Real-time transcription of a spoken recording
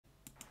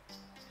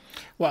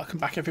Welcome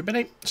back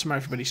everybody, some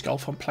Everybody's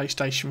Golf on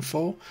PlayStation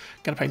 4.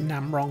 Going to play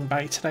Nam Rong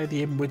Bay today,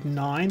 the Inwood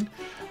 9,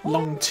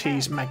 Long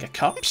T's Mega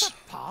Cups,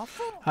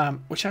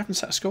 which I haven't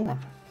set a score on.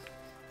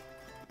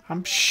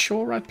 I'm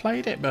sure I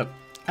played it, but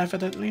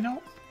evidently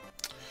not.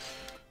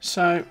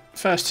 So,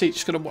 first tee,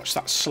 just got to watch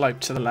that slope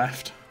to the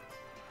left.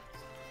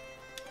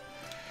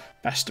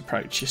 Best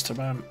approach is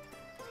to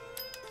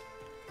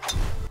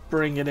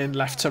bring it in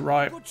left to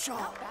right,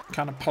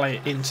 kind of play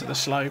it into the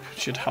slope,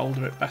 should hold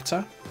a bit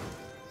better.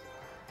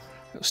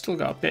 It's still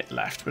got a bit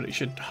left, but it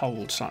should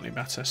hold slightly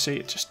better. See,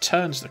 it just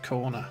turns the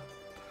corner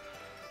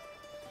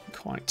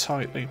quite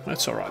tightly.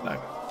 That's alright though.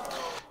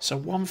 So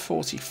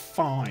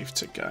 145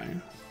 to go.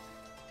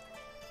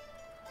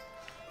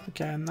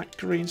 Again, that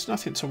green's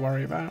nothing to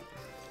worry about.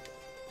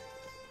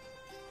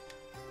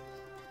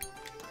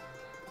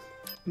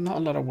 Not a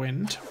lot of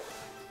wind.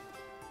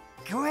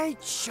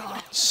 Great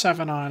shot.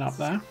 7 iron up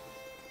there.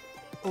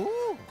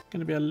 Ooh.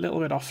 Going to be a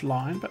little bit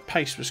offline, but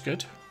pace was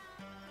good.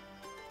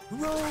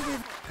 Roll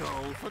with go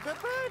for the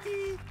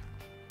birdie.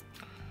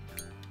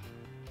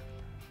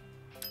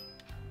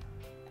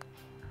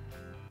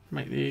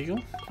 Make the eagle.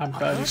 And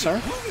birdie,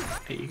 sorry.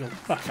 Eagle.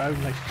 Fuck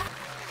only.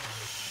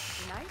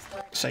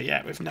 So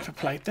yeah, we've never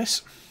played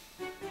this.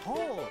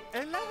 Hole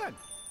 11.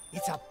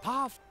 It's a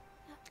par.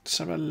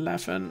 So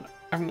 11.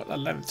 I haven't got the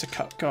length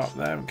to go up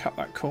there and cut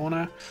that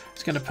corner.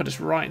 It's going to put us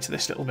right into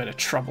this little bit of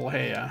trouble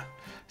here.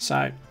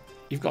 So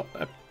you've got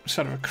a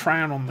sort of a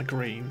crown on the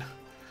green.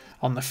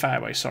 On the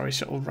fairway, sorry,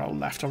 so it'll roll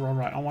left or roll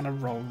right. I want to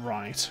roll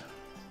right.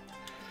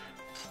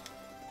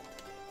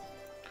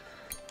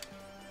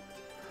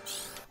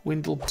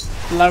 Wind will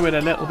blow it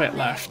a little bit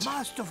left.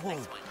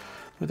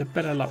 With a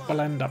bit of luck, we'll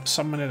end up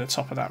somewhere near the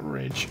top of that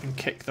ridge and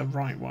kick the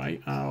right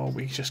way. Oh,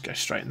 we just go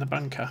straight in the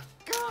bunker.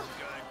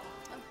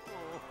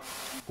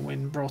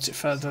 Wind brought it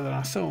further than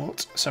I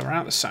thought, so we're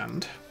out the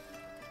sand.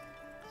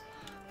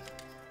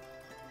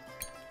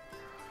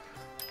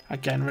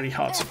 Again, really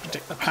hard to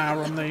predict the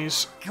power on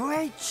these.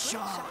 Great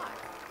shot.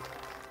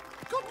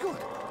 Good, good.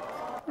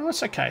 Oh,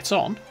 it's okay, it's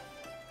on.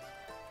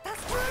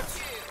 That's good.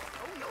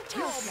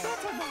 You're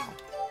better now.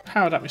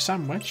 Powered up my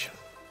sandwich.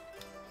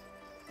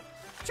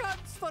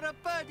 Chance for a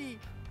birdie.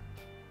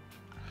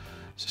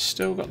 So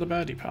still got the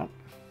birdie putt.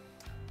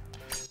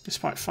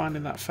 Despite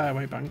finding that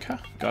fairway bunker.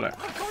 Got it.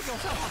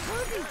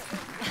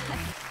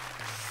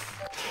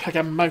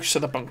 Again, most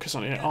of the bunkers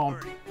on here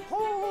aren't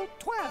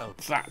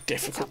that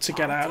difficult to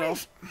get out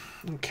of.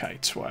 Okay,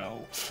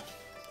 12.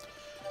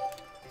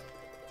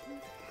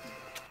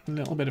 A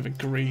little bit of a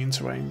green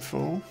to aim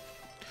for.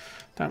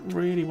 Don't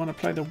really want to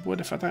play the wood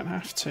if I don't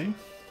have to.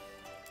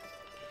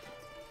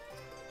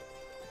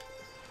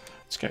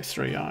 Let's go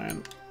 3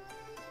 iron.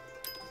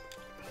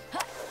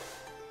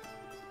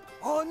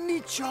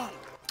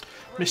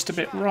 Missed a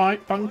bit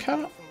right,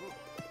 bunker.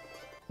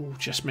 Ooh,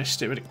 just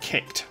missed it, but it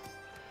kicked.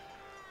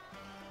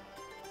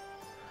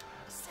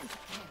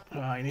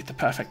 Oh, you need the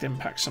perfect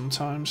impact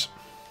sometimes.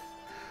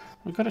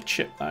 We've got a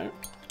chip though.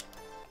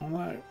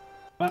 Although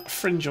that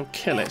fringe will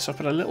kill it, so I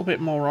put a little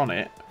bit more on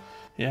it.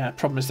 Yeah,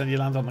 problem is then you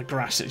land on the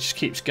grass, it just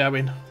keeps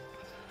going.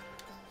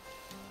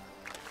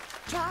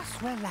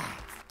 Just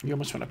relax. You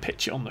almost want to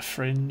pitch it on the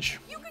fringe.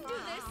 You can do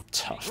this.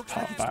 Tough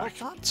putt back.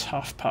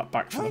 Tough putt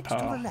back for the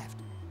par.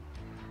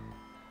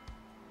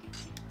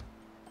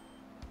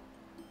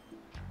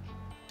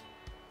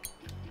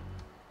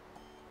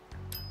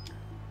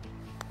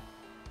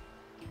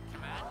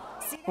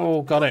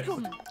 Oh, got it.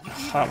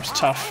 That was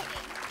tough.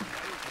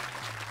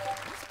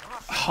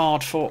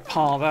 Hard fought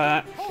par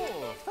there.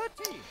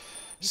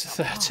 It's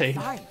 13.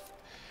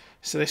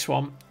 So this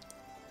one, I'm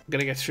going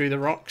to go through the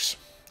rocks.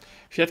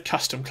 If you had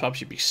custom clubs,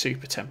 you'd be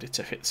super tempted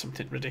to hit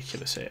something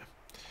ridiculous here.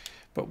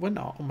 But we're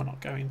not, and we're not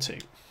going to.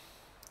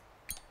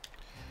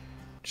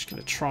 Just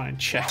going to try and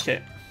check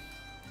it.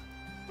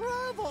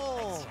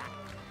 Bravo!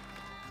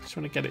 Just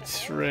want to get it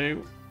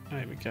through.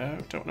 There we go.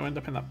 Don't want to end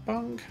up in that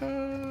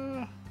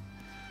bunker.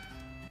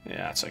 Yeah,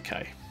 that's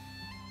okay.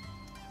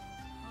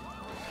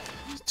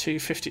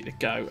 250 to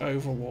go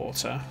over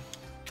water.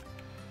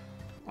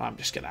 I'm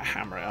just going to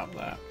hammer it up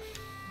there.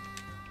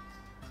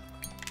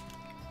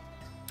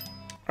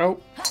 Oh.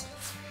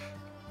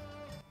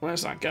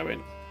 Where's that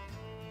going?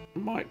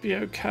 Might be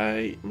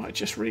okay. Might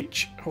just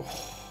reach. Oh.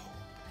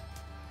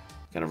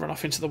 Going to run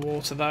off into the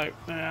water though.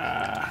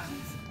 Ah.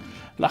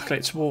 Luckily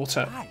it's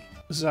water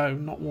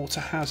zone, not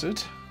water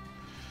hazard.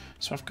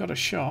 So I've got a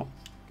shot.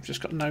 I've just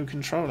got no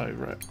control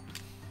over it.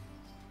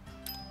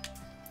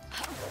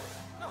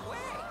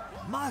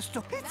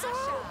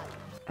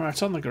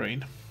 Right, on the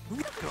green.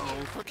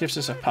 Gives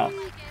us a putt.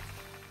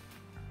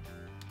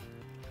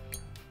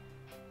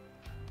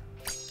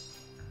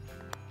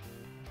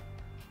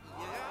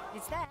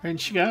 In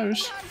she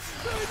goes.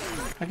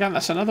 Again,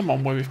 that's another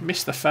one where we've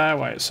missed the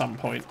fairway at some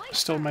point.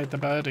 Still made the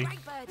birdie.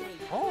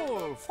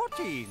 Hole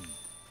 14.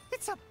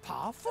 It's a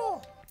par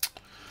 4.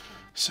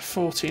 So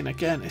 14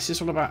 again. This is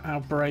all about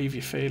how brave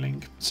you're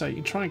feeling. So you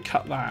can try and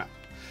cut that.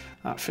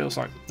 That feels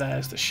like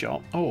there's the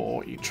shot.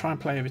 Or you can try and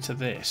play over to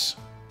this.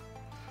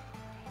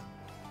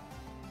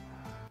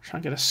 Try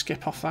and get a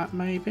skip off that,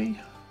 maybe?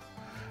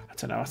 I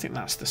don't know, I think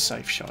that's the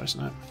safe shot,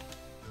 isn't it?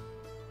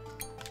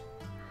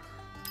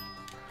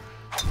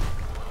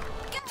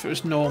 If it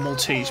was normal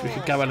tees, we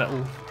could go a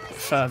little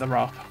further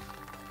up.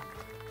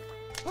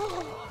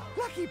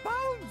 Lucky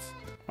bounce!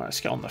 Right,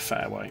 let's get on the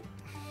fairway.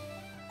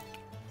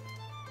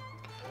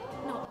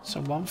 So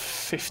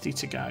 150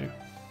 to go.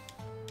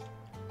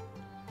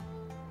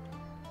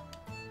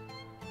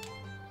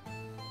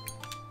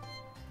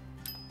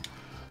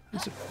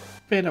 There's a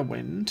bit of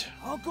wind.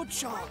 Oh, good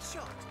shot!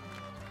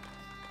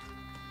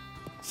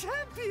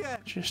 Champion!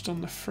 Just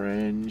on the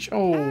fringe.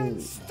 Oh,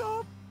 And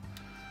stop!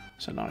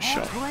 it's a nice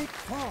shot. Wait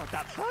for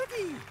the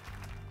birdie!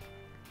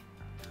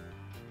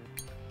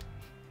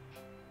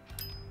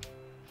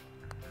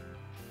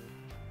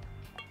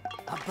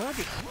 A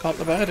birdie! Got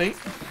the birdie.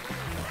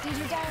 Did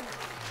you, Dad?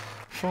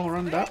 4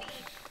 under.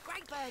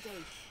 Great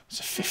birdie. It's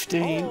a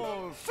 15.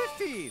 Oh,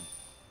 15!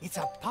 It's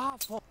a par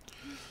 4.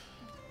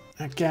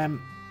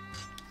 Again.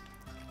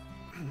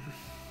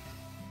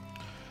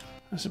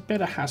 There's a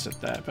bit of hazard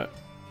there, but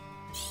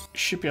you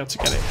should be able to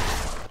get it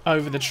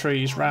over the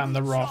trees, round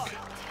the rock,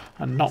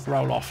 and not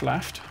roll off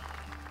left.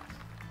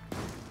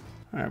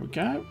 There we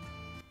go.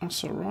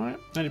 That's alright.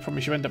 The only problem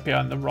is you end up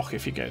behind the rock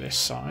if you go this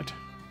side.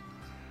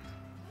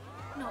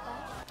 Not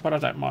bad. But I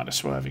don't mind a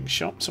swerving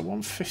shot. So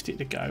 150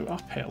 to go,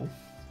 uphill.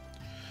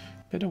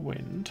 Bit of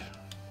wind.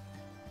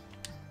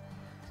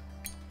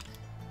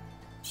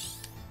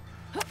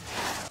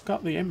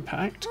 Got the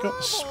impact, got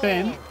the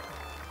spin.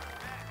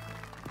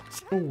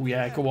 Oh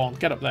yeah, go on,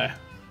 get up there.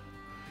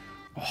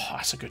 Oh,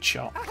 that's a good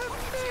shot.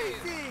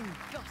 Amazing!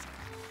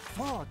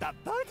 For the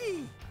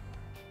birdie!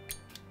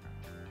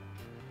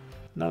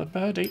 Another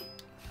birdie.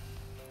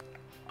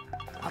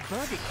 A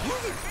birdie!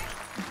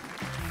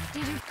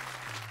 Did you?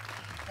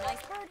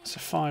 Nice birdie. It's a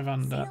 5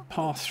 under,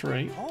 par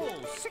 3.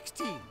 Oh,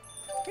 16!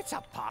 It's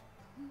a par.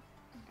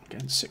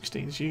 Again,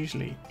 16 is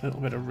usually a little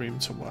bit of room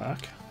to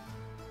work.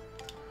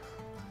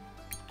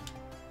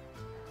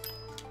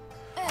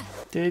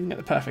 Didn't get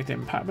the perfect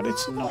impact, but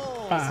it's not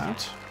bad.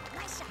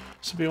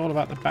 This will be all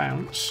about the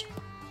bounce.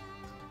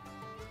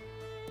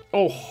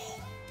 Oh,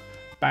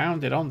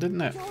 bounded on, didn't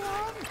it?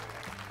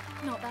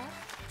 Not bad.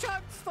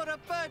 Chance for a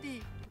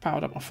birdie!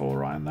 Powered up my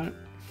 4 iron though.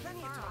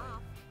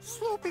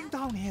 Sloping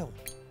downhill.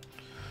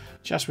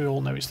 Just we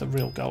all know it's the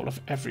real goal of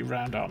every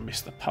round. I'll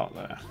miss the putt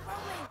there.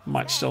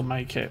 Might still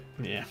make it.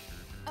 Yeah,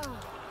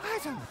 I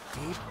don't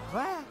deep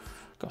breath.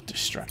 got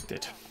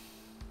distracted.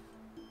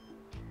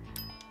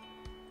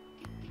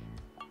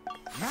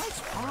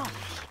 Nice par.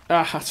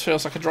 Ah, that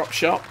feels like a drop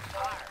shot.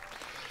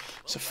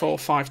 It's a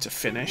 4-5 to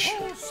finish.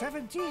 Oh,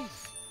 17.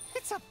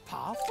 It's a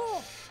par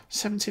 4.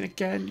 17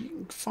 again. You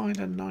can find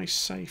a nice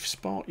safe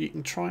spot. You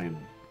can try and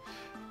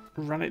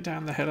run it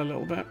down the hill a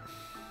little bit.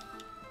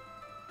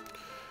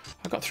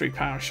 I've got 3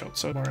 power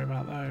shots, so don't worry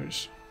about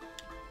those.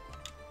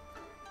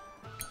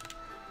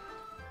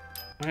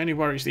 My only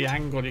worry is the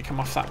angle you come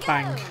off that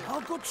bank.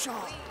 Oh, good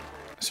shot.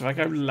 So if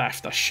I go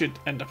left, I should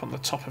end up on the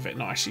top of it,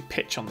 not actually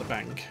pitch on the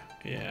bank.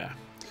 Yeah.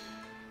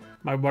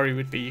 My worry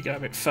would be you go a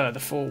bit further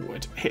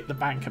forward, hit the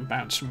bank and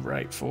bounce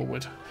right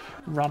forward.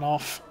 Run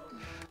off.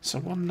 So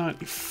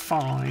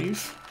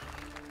 195.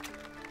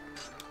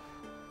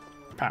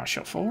 Power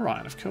shot 4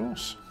 iron, of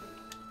course.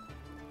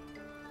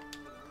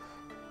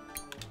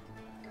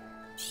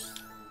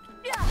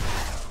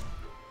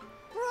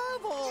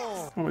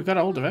 Bravo. Well, we got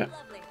hold of it.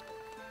 Lovely.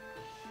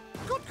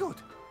 Good, good.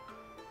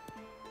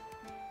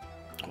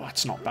 Oh,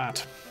 that's not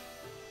bad.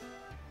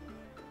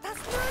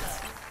 That's good.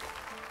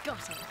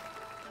 Got it.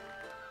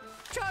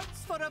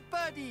 Chance for a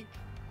birdie.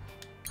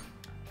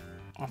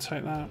 I'll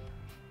take that.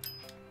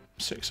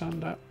 6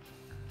 under.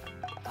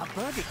 A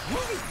birdie.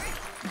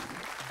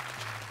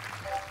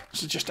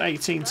 So just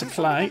 18 to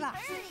play.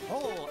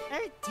 Oh,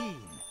 18.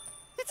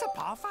 It's a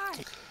par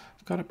 5.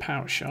 Got a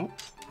power shot.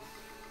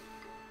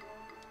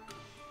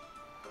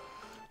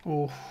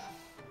 Oh.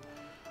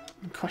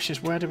 The question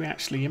is, where do we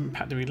actually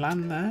impact? Do we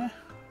land there?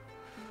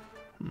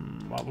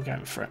 Well, we're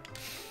going for it.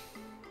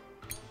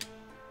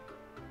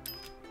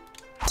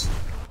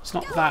 It's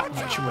not that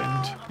much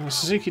wind. And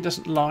Suzuki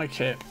doesn't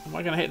like it. Am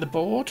I going to hit the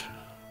board?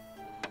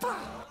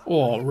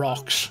 Oh,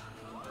 rocks.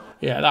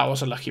 Yeah, that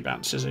was a lucky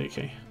bounce,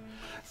 Suzuki.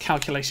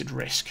 Calculated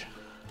risk.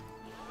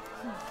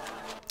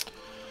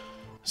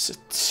 So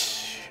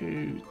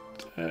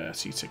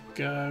 230 to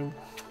go.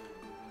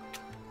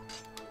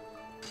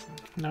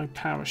 No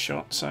power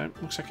shot, so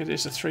looks like it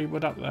is a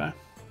 3-wood up there.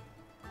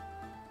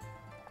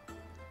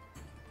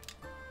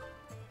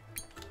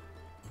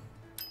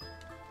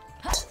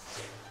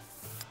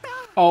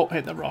 Oh,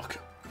 hit the rock.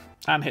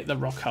 And hit the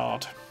rock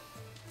hard.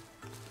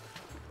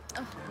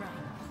 Oh, right.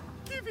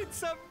 Give it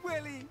some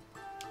Willie.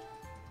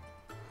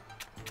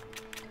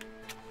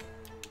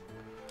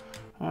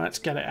 Alright, let's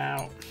get it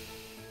out.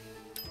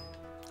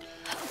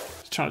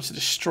 Trying to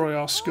destroy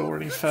our score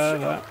any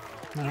further.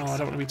 No, I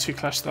don't want to be too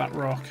close to that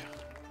rock.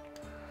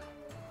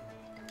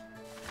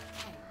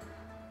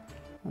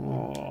 Oh,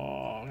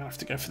 I'm going to have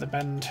to go for the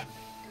bend.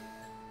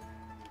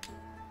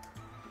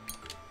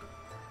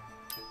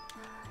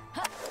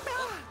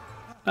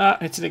 Ah,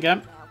 hit it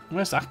again.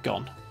 Where's that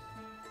gone?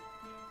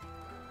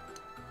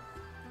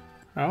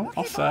 Oh,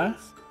 off there.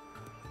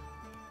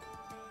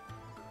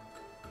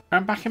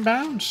 And back in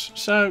bounds.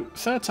 So,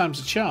 third time's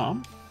a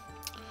charm.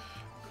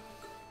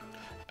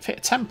 I've hit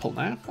a temple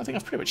now. I think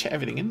I've pretty much hit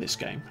everything in this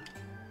game.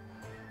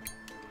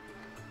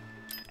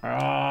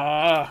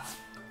 Ah,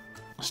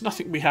 there's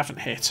nothing we haven't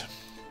hit.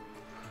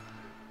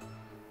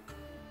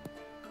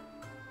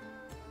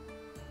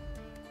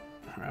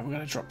 Alright, we're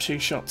going to drop 2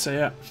 shots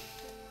here.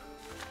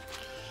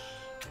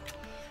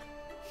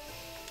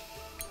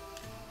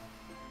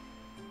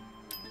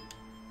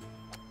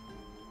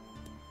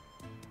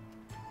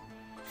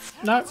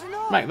 No,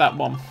 make that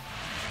one.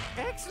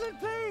 Excellent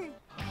play.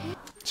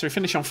 So we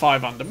finish on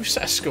 5 under. We've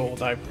set a score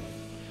though.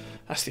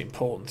 That's the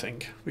important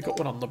thing. We got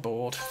one on the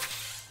board.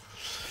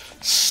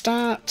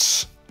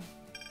 Stats.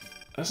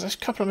 There's a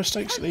couple of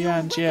mistakes at the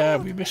end. Yeah,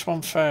 we missed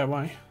one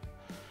fairway.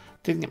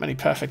 Didn't get many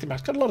perfect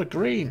impacts. Got a lot of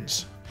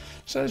greens.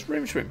 So there's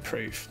room to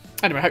improve.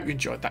 Anyway, I hope you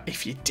enjoyed that.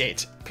 If you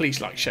did,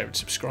 please like, share and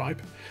subscribe.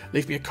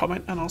 Leave me a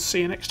comment and I'll see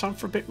you next time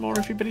for a bit more of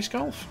Everybody's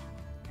Golf.